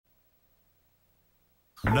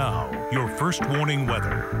Now, your first warning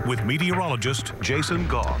weather with meteorologist Jason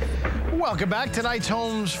Goff. Welcome back. Tonight's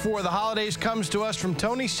Homes for the Holidays comes to us from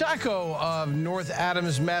Tony Sacco of North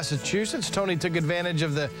Adams, Massachusetts. Tony took advantage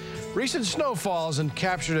of the recent snowfalls and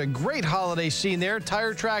captured a great holiday scene there,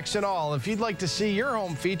 tire tracks and all. If you'd like to see your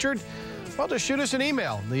home featured, well, just shoot us an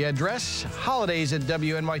email. The address,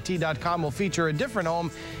 holidays@wnyt.com, will feature a different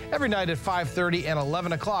home every night at 5:30 and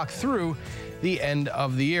 11 o'clock through the end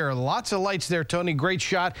of the year. Lots of lights there, Tony. Great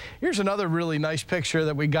shot. Here's another really nice picture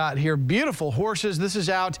that we got here. Beautiful horses. This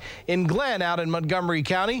is out in Glen, out in Montgomery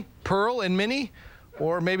County. Pearl and Minnie.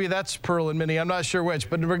 Or maybe that's Pearl and Minnie. I'm not sure which,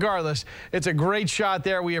 but regardless, it's a great shot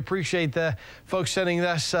there. We appreciate the folks sending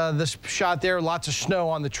us this shot there. Lots of snow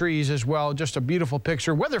on the trees as well. Just a beautiful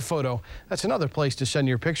picture. Weather photo. That's another place to send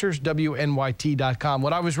your pictures. WNYT.com.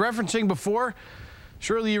 What I was referencing before,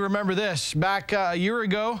 surely you remember this. Back a year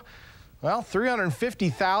ago, well,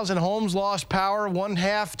 350,000 homes lost power,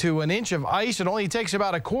 1/2 to an inch of ice. It only takes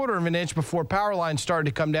about 1/4 of an inch before power lines started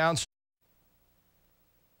to come down.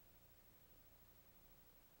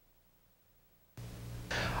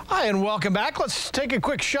 Hi, and welcome back. Let's take a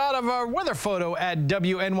quick shot of our weather photo at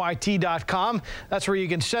WNYT.com. That's where you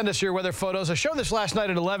can send us your weather photos. I showed this last night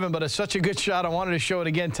at 11, but it's such a good shot. I wanted to show it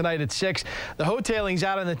again tonight at 6. The hotailing's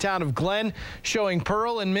out in the town of Glen, showing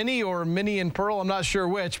Pearl and Minnie, or Minnie and Pearl, I'm not sure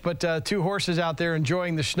which, but 2 horses out there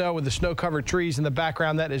enjoying the snow with the snow-covered trees in the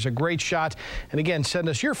background. That is a great shot. And again, send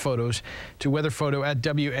us your photos to weatherphoto at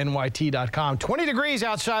WNYT.com. 20 degrees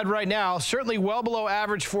outside right now. Certainly well below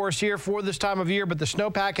average for us here for this time of year, but the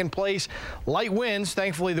snowpack in place. Light winds.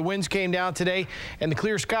 Thankfully, the winds came down today, and the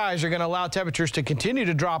clear skies are going to allow temperatures to continue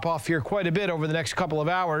to drop off here quite a bit over the next couple of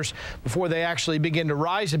hours before they actually begin to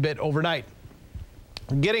rise a bit overnight.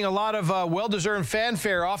 Getting a lot of well-deserved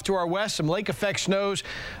fanfare off to our west. Some lake effect snows,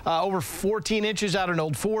 over 14 inches out in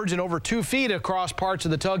Old Forge and over 2 feet across parts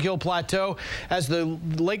of the Tug Hill Plateau. As the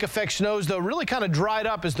lake effect snows, though, really kind of dried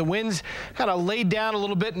up as the winds kind of laid down a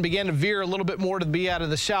little bit and began to veer a little bit more to be out of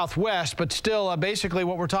the southwest. But still, basically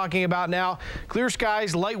what we're talking about now, clear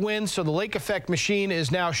skies, light winds, so the lake effect machine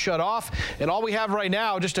is now shut off. And all we have right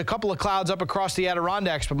now, just a couple of clouds up across the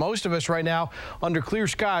Adirondacks, but most of us right now under clear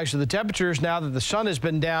skies. So the temperatures, now that the sun has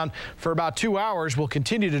been down for about 2 hours, will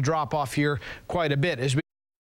continue to drop off here quite a bit as we